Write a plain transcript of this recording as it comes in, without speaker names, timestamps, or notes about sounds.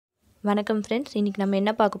வணக்கம் ஃப்ரெண்ட்ஸ். இன்றைக்கி நம்ம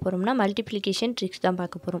என்ன பார்க்க போகிறோம்னா மல்டிப்ளிகேஷன் ட்ரிக்ஸ் தான்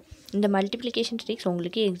பார்க்க போகிறோம். இந்த மல்டிப்ளிகேஷன் ட்ரிக்ஸ்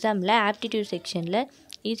உங்களுக்கு எக்ஸாமில் ஆப்டிடியூட் செக்ஷனில்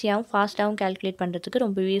ஈஸியாகவும் ஃபாஸ்ட்டாகவும் கால்குலேட் பண்ணுறதுக்கு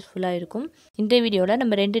ரொம்ப யூஸ்ஃபுல்லாக இருக்கும். இந்த வீடியோவில்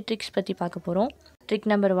நம்ம 2 ட்ரிக்ஸ் பற்றி பார்க்க போகிறோம். Trick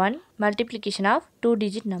number 1, multiplication of 2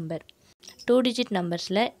 digit number. 2 digit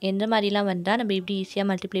நம்பர்ஸில் எந்த மாதிரிலாம் வந்தால் நம்ம எப்படி ஈஸியாக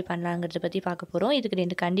மல்டிப்ளை பண்ணலாங்கிறத பற்றி பார்க்க போகிறோம். இதுக்கு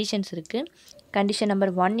 2 கண்டிஷன்ஸ் இருக்குது. கண்டிஷன்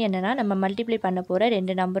நம்பர் 1 என்னென்னா, நம்ம மல்டிப்ளை பண்ண போகிற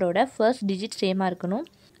 2 நம்பரோட ஃபர்ஸ்ட் டிஜிட் சேமாக இருக்கணும்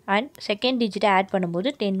அண்ட் செகண்ட் டிஜிட்டை ஆட் பண்ணும்போது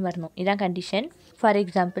 10 வரணும். இதான் condition. For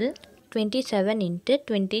example 27 ×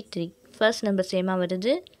 23 first number சேமாக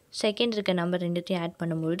வருது, செகண்ட் இருக்க நம்பர் ரெண்டுத்தையும் ஆட்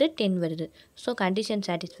பண்ணும்போது 10 வருது. So condition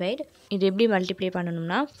satisfied. இது எப்படி மல்டிப்ளை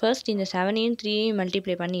பண்ணணும்னா, ஃபர்ஸ்ட் இந்த 7ஐயும் 3ஐயும்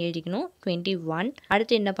மல்டிப்ளை பண்ணி எழுதிக்கணும் 21.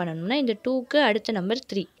 அடுத்து என்ன பண்ணணும்னா, இந்த 2க்கு அடுத்த நம்பர்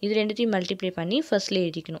 3, இது ரெண்டுத்தையும் மல்டிப்ளை பண்ணி ஃபர்ஸ்ட்டில்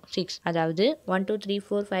எழுதிக்கணும் 6. அதாவது 1 2 3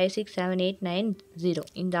 4 5 6 7 8 9 0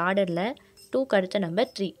 இந்த ஆர்டரில் 2க்கு அடுத்த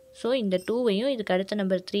நம்பர் 3. ஸோ இந்த 2ஐயும் இதுக்கு அடுத்த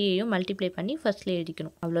நம்பர் 3ஐயும் மல்டிப்ளை பண்ணி ஃபர்ஸ்ட்டில்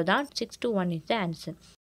எழுதிக்கணும். அவ்வளோதான். 6 to 1 இஸ் த ஆன்சர்.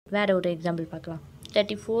 வேறு ஒரு எக்ஸாம்பிள் பார்க்கலாம்.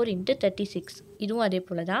 34 × 36 இதுவும் அதே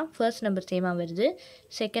போல் தான். ஃபர்ஸ்ட் நம்பர் சேமாக வருது,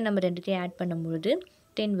 செகண்ட் நம்பர் ரெண்டுத்தையும் ஆட் பண்ணும்பொழுது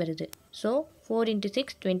 10 வருது. ஸோ 4 ×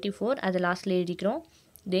 6 24 அதை லாஸ்ட்டில் எழுதிக்கிறோம்.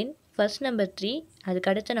 தென் ஃபர்ஸ்ட் நம்பர் 3,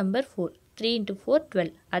 அதுக்கு அடுத்த நம்பர் 4, 3 × 4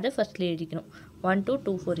 12 அதை ஃபர்ஸ்ட்டில் எழுதிக்கணும். 1 2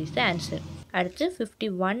 2 4 இஸ் த ஆன்சர். அடுத்து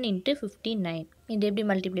 51 × 59 இது எப்படி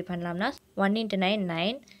மல்டிப்ளை பண்ணலாம்னா, 1 × 9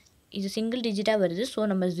 9, இது சிங்கிள் டிஜிட்டாக வருது. ஸோ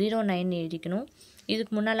நம்ம 09 எழுதிக்கணும்.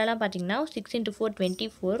 இதுக்கு முன்னாலலாம் பார்த்தீங்கன்னா 6 × 4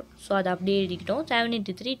 24, ஸோ அதை அப்படியே எழுதிக்கிட்டோம். 7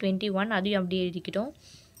 × 3 21 அதையும் அப்படியே எழுதிக்கிட்டோம்.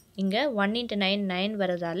 இங்கே 1 × 9 9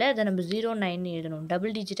 வரதால் அதை நம்ம 09 எழுதணும்,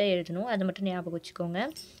 டபுள் டிஜிட்டாக எழுதணும். அதை மட்டும் ஞாபகம் வச்சுக்கோங்க.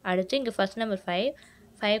 அடுத்து இங்கே ஃபர்ஸ்ட் நம்பர் 5,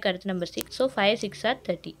 5க்கு அடுத்த நம்பர் 6, ஸோ 5 6 are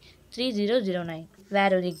 30, 3009.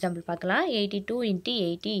 வேறு ஒரு எக்ஸாம்பிள் பார்க்கலாம். 82 ×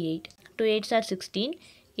 88 2 8s are 16,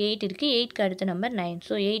 8 இருக்குது, 8க்கு அடுத்த number 9,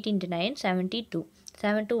 so 8 × 9 72,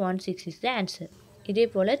 7216 is the answer. இதே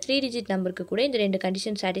போல் 3 டிஜிட் நம்பருக்கு கூட இந்த 2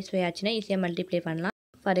 கண்டிஷன் சாட்டிஸ்ஃபை ஆச்சுன்னா ஈஸியாக மல்டிப்ளை பண்ணலாம்.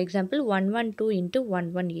 ஃபார் எக்ஸாம்பிள் 112 ×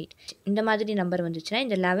 118 இந்த மாதிரி நம்பர் வந்துச்சுன்னா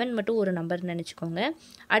இந்த 11 மட்டும் ஒரு நம்பர் நினச்சிக்கோங்க,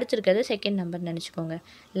 அடுத்து இருக்கிறது செகண்ட் நம்பர் நினச்சிக்கோங்க.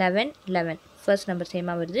 11 11 ஃபர்ஸ்ட் நம்பர்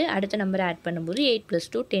சேமாக வருது, அடுத்த நம்பர் ஆட் பண்ணும்போது 8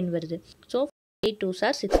 + 2 10 வருது. So 8 2s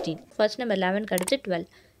are 16. First number 11க்கு அடுத்து 12,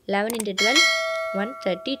 11 × 12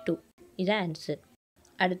 132 இதான் ஆன்சர்.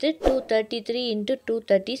 அடுத்து 233 ×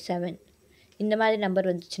 237 இந்த மாதிரி நம்பர்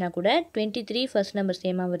வந்துச்சுன்னா கூட 23 ஃபர்ஸ்ட் நம்பர்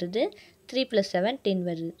சேமாக வருது, 3 + 7 10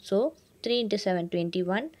 வருது. ஸோ 3 × 7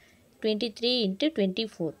 21, 23 ×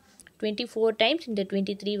 24 24 டைம்ஸ் இந்த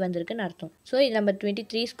 23 வந்திருக்குன்னு அர்த்தம். ஸோ இது நம்ம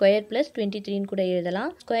 23 ஸ்கொயர் + 23 கூட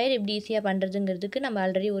எழுதலாம். ஸ்கொயர் எப்படி ஈஸியாக பண்ணுறதுங்கிறதுக்கு நம்ம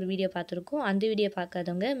ஆல்ரெடி ஒரு வீடியோ பார்த்துருக்கோம். அந்த வீடியோ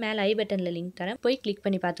பார்க்காதவங்க மேலே ஐ பட்டனில் லிங்க் தரேன், போய் கிளிக்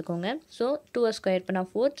பண்ணி பார்த்துக்கோங்க. ஸோ 2 ஸ்கொயர் பண்ணால்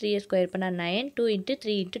 4, 3 ஸ்கொயர் பண்ணால் 9, 2 ×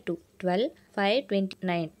 3 × 2 12, 5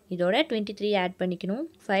 29 இதோட 23 ஆட் பண்ணிக்கணும்,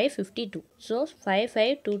 5 52. So 5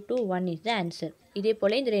 5 2 2 1 is the answer. இதே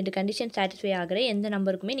போல் இந்த 2 கண்டிஷன் சாட்டிஸ்ஃபை ஆகிற எந்த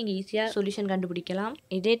நம்பருக்குமே நீங்கள் ஈஸியாக சொல்யூஷன் கண்டுபிடிக்கலாம்.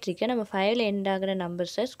 இதே ட்ரிக்கை நம்ம 5ல் எண்ட் ஆகிற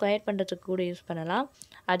நம்பர்ஸை ஸ்கொயர் பண்ணுறதுக்கு கூட யூஸ் பண்ணலாம்.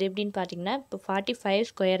 அது எப்படின்னு பார்த்தீங்கன்னா, இப்போ 45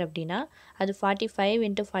 ஸ்கொயர் அப்படின்னா அது 45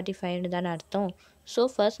 × 45 தானே அர்த்தம். ஸோ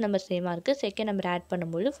ஃபர்ஸ்ட் நம்பர் சேமாக இருக்குது, செகண்ட் நம்பர் ஆட்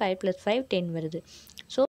பண்ணும்போது 5 + 5 10 வருது.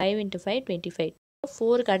 ஸோ 5 × 5 25.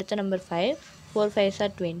 4க்கு அடுத்த number 5, 4 5s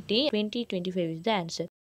are 20, 20 25 is the answer.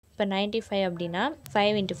 இப்போ 95 அப்படின்னா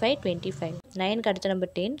 5 × 5 25, 9க்கு அடுத்த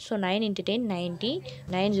நம்பர் 10, ஸோ 9 × 10 90,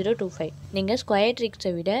 9025. நீங்கள் ஸ்கொயர்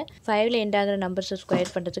ட்ரிக்ஸை விட 5ல் எண்ட் ஆகிற நம்பர்ஸை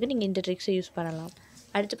ஸ்கொயர் பண்ணுறதுக்கு நீங்கள் இந்த ட்ரிக்ஸை யூஸ் பண்ணலாம்.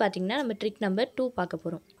 அடுத்து பார்த்தீங்கன்னா நம்ம ட்ரிக் நம்பர் 2 பார்க்க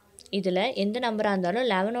போகிறோம். இதில் எந்த நம்பராக இருந்தாலும்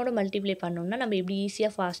 11ஓட மல்டிப்ளை பண்ணோம்னா நம்ம எப்படி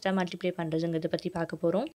ஈஸியாக ஃபாஸ்ட்டாக மல்டிப்ளை பண்ணுறதுங்கிறத பற்றி பார்க்க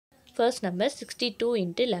போகிறோம். ஃபர்ஸ்ட் நம்பர் 62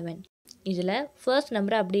 × 11 இதில் ஃபர்ஸ்ட்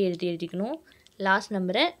நம்பரை அப்படியே எழுதிக்கணும், லாஸ்ட்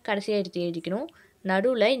நம்பரை கடைசியாக எழுதிக்கணும்.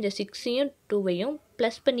 நடுவில் இந்த 6ஐயும் 2ஐயும்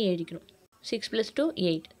ப்ளஸ் பண்ணி எழுதிக்கணும். 6 + 2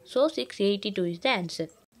 8, ஸோ 682 இஸ் த ஆன்சர்.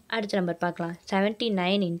 அடுத்த நம்பர் பார்க்கலாம்.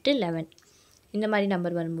 79 × 11 இந்த மாதிரி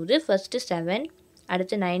நம்பர் வரும்போது ஃபர்ஸ்ட்டு 7,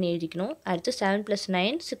 அடுத்து 9 எழுதிக்கணும். அடுத்து 7 +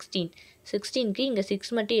 9 16, 16க்கு இங்கே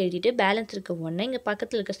 6 மட்டும் எழுதிட்டு பேலன்ஸ் இருக்க 1 இங்கே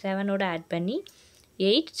பக்கத்தில் இருக்க 7ஓட ஆட் பண்ணி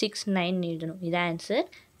 8 6 9 எழுதணும். இதான் ஆன்சர்.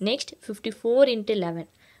 நெக்ஸ்ட் 54 × 11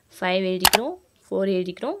 5 எழுதிக்கிறோம், 4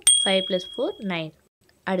 எழுதிக்கிறோம், 5 + 4 9.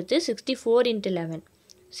 அடுத்து 64 × 11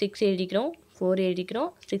 6 எழுதிக்கிறோம், 4 எழுதிக்கிறோம்,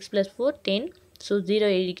 6 + 4 10, ஸோ 0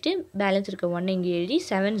 எழுதிக்கிட்டு பேலன்ஸ் இருக்க 1 இங்கே எழுதி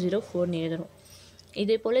 704 எழுதணும்.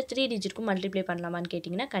 இதே போல் 3 டிஜிட்க்கும் மல்டிப்ளை பண்ணலாமான்னு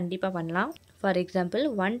கேட்டிங்கன்னா கண்டிப்பாக பண்ணலாம். ஃபார் எக்ஸாம்பிள்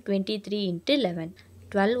 123 × 11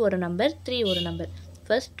 12 ஒரு நம்பர், 3 ஒரு நம்பர்.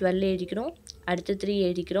 ஃபர்ஸ்ட் 12 எழுதிக்கிறோம், அடுத்து 3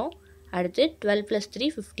 எழுதிக்கிறோம், அடுத்து 12 + 3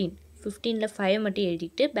 15, 15ல் 5 மட்டும்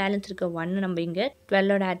எழுதிக்கிட்டு பேலன்ஸ் இருக்க 1 நம்ம இங்கே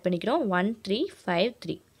 12ஓட ஆட் பண்ணிக்கிறோம், 1 3 5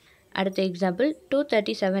 3. அடுத்த எக்ஸாம்பிள்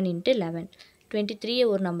 237 × 11 23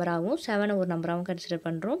 ஒரு நம்பராகவும் 7 ஒரு நம்பராகவும் கன்சிடர்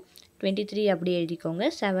பண்ணுறோம். 23 அப்படியே எழுதிக்கோங்க,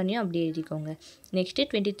 7யும் அப்படியே எழுதிக்கோங்க. நெக்ஸ்ட்டு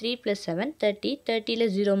 23 + 7 30, 30ல்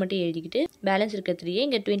 0 மட்டும் எழுதிக்கிட்டு பேலன்ஸ் இருக்க 3யை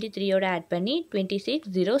இங்கே 23யோட ஆட் பண்ணி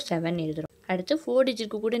 2607 எழுதுகிறோம். அடுத்து 4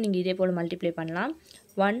 டிஜிட்க்கு கூட நீங்கள் இதே போல் மல்டிப்ளை பண்ணலாம்.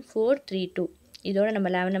 1432 இதோட நம்ம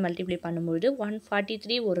 11 மல்டிப்ளை பண்ணும்பொழுது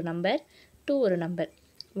 143 ஒரு நம்பர், 2 ஒரு நம்பர்.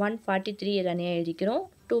 143 தனியாக எழுதிக்கிறோம்,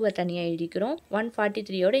 2 தனியாக எழுதிக்கிறோம்.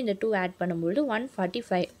 143யோட இந்த 2 ஆட் பண்ணும்பொழுது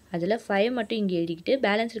 145. அதில் 5 மட்டும் இங்கே எழுதிக்கிட்டு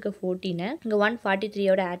பேலன்ஸ் இருக்க 14 இங்கே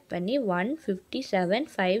 143யோட ஆட் பண்ணி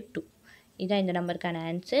 15752. இதான் இந்த நம்பருக்கான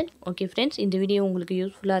ஆன்சர். ஓகே ஃப்ரெண்ட்ஸ், இந்த வீடியோ உங்களுக்கு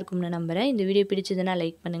யூஸ்ஃபுல்லாக இருக்கும்னு நம்புகிறேன். இந்த வீடியோ பிடிச்சதுன்னா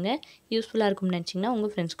லைக் பண்ணுங்கள். யூஸ்ஃபுல்லாக இருக்கும்னு நினச்சிங்கன்னா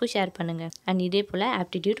உங்கள் ஃப்ரெண்ட்ஸ்க்கும் ஷேர் பண்ணுங்கள். அண்ட் இதே போல்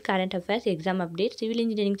aptitude, current affairs, exam update, civil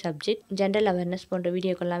engineering subject, general awareness போன்ற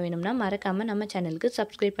வீடியோக்கெல்லாம் வேணும்னா மறக்காமல் நம்ம சேனலுக்கு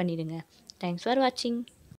சப்ஸ்கிரைப் பண்ணிடுங்க. தேங்க்ஸ் ஃபார் வாட்சிங்.